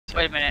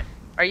Wait a minute.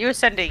 Are you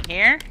ascending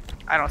here?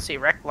 I don't see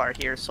Reklar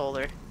here,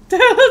 Solar.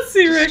 Let's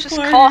see Reklar. Just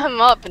call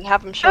him up and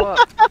have him show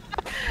up.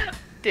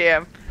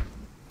 Damn.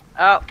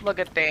 Oh, look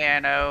at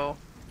Danoo.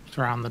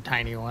 Surround the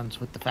tiny ones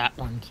with the fat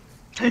ones.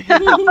 What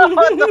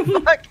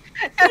the fuck?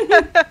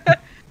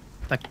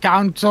 The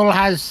council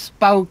has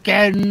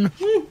spoken.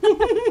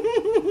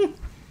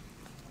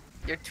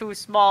 You're too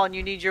small and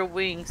you need your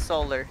wings,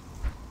 Solar.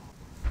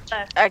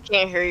 I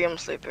can't hear you, I'm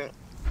sleeping.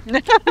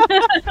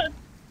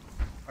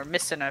 We're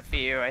missing a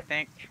few, I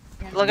think.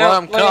 Look Well,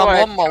 out,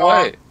 I'm on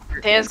my way.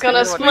 Dan's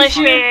gonna smush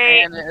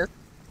me!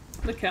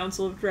 The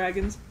Council of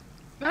Dragons.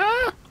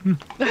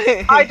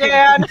 Hi,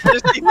 Dan!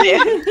 Just see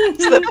Dan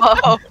slip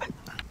off.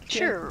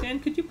 Sure. Dan,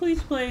 could you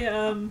please play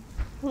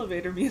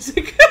elevator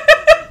music?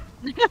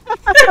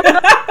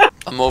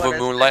 I'm over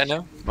Moonlight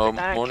now.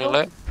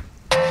 Moonlight.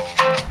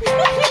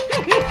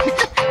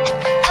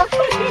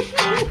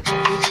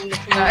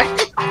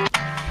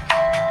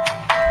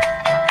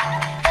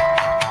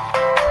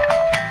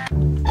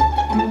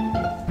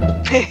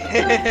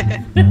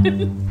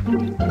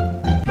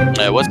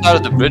 Hey, what side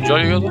of the bridge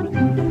are you guys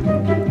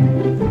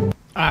on?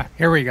 Ah,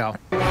 here we go.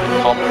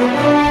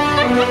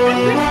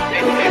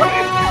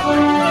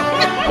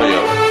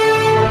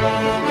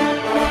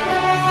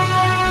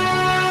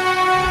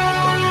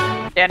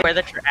 Dan, where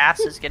that your ass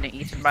is getting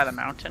eaten by the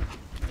mountain.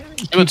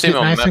 Keeps it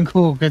nice and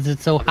cool because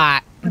it's so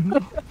hot. Before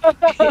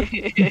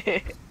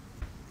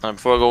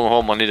I go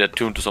home, I need to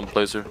tune to some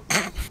place here.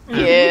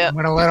 Yeah. I'm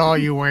gonna let all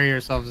you wear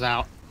yourselves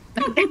out.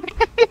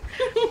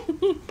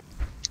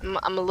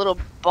 I'm a little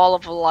ball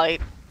of light.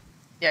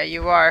 Yeah,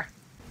 you are.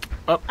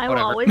 Oh, I will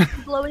always be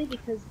glowy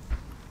because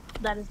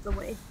that is the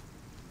way.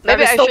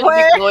 Maybe I the shouldn't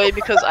way. be glowy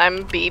because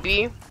I'm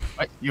baby.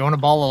 What, you want a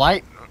ball of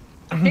light?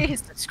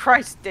 Jesus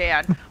Christ,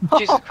 Dan.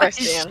 Jesus Christ,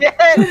 Dan. Shit.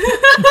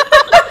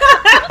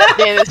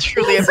 Dan is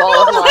truly a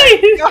ball of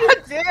light. God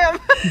damn.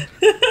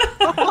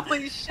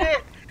 Holy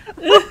shit.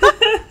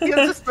 Gives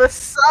us the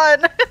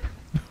sun.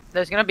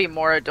 There's gonna be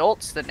more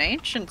adults than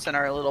ancients in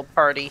our little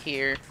party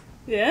here.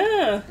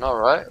 Yeah.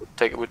 Alright,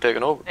 we're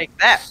taking over. Take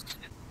that.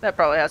 That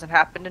probably hasn't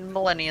happened in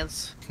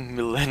millennials.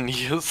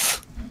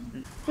 Millennials.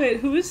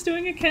 Wait, who is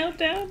doing a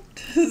countdown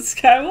to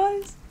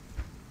Skywise?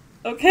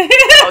 Okay.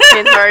 Oh,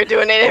 Dan's already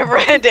doing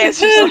it. Dan's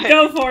just like...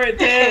 Go for it,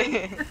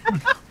 Dan.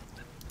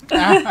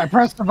 I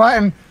pressed the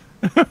button.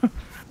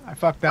 I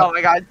fucked up. Oh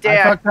my god, Dan.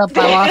 I fucked up.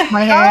 I lost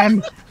my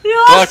hand.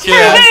 You lost your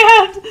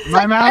hand.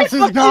 My mouse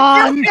is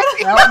gone.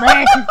 Help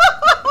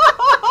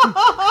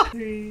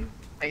me.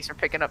 Thanks for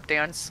picking up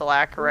Dan's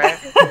slack, right?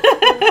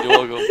 You're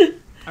welcome.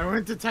 I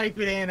went to type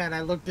it in and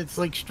I looked at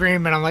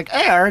SleekStream and I'm like,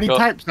 hey, I already Go.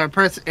 typed, so I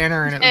pressed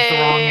enter and it was the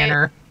wrong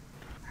enter.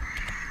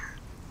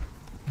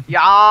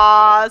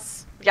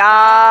 Yas!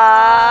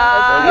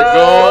 Yeah. There we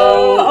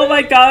go. Oh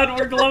my god,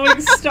 we're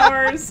glowing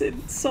stars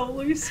in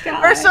solar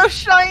sky. We're so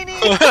shiny!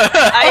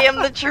 I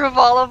am the true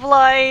ball of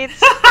light.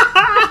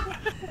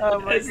 Oh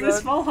my Is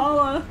this god.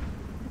 Valhalla?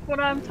 What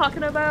I'm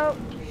talking about?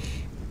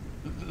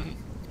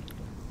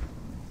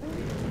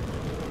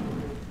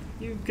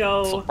 You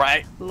go. So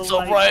bright. Light.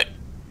 So bright.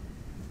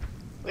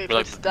 Wait, We're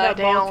let's like- die That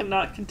ball down.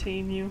 cannot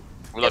contain you.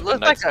 We're It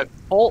looks like a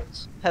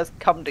cult has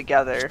come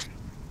together.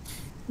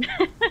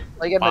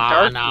 Like in the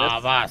darkness.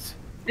 Barnabas.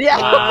 Yeah!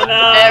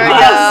 There we go.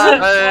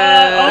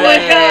 Oh my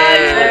god,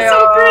 that's so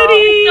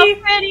pretty! So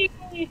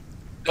pretty!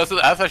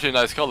 That's actually a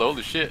nice color,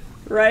 holy shit.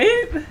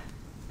 Right?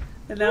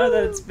 And now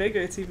that it's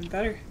bigger, it's even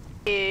better.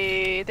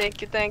 Hey,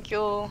 thank you, thank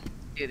you.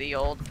 Do the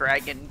old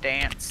dragon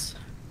dance.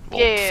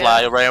 Won't Yeah.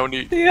 fly around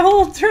it. The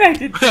old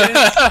dragon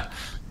dance.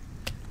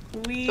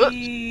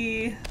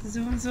 Wee.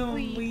 Zoom zoom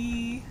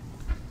wee.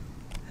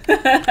 We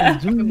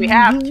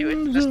have to.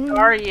 It's the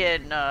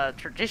Syrien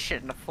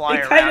tradition to fly It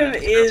around. kind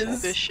of in is.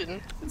 circles.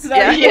 Tradition. It's not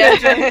Yeah. even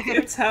a joke,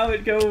 it's how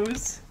it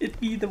goes. It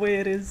be the way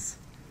it is.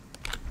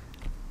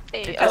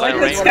 Hey, I like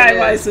that rainbow.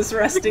 Skywise is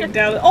resting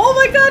down. Oh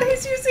my god,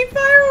 he's using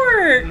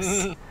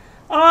fireworks!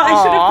 Oh, I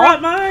should have Aw.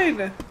 brought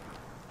mine!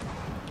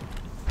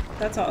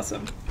 That's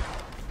awesome.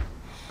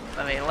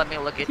 Let me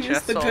look at you,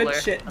 Here's the good Solar.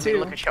 shit, Let too. me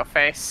look at your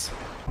face.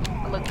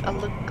 I look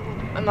cool.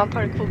 I'm not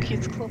part of Cool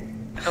Kids Club.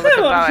 Look at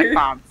love my your-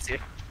 fancy.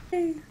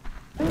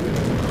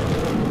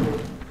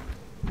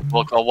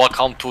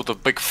 Welcome to the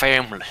big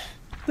family.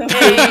 The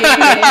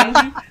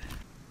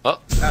Oh,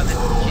 She's gonna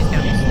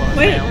be slowing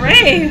Wait, down.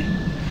 Ray!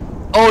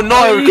 oh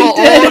no! you Oh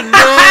did.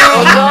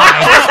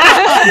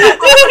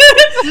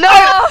 no!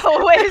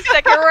 No! Wait a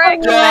second,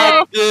 Rick!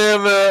 God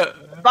damn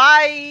it!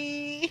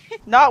 Bye!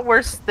 Not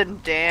worse than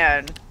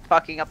Dan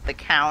fucking up the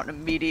count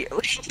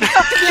immediately. Immediately.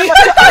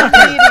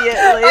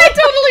 I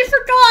totally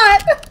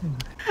forgot!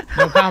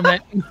 No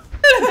comment.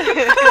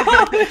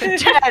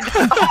 Ted!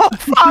 Oh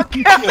fuck!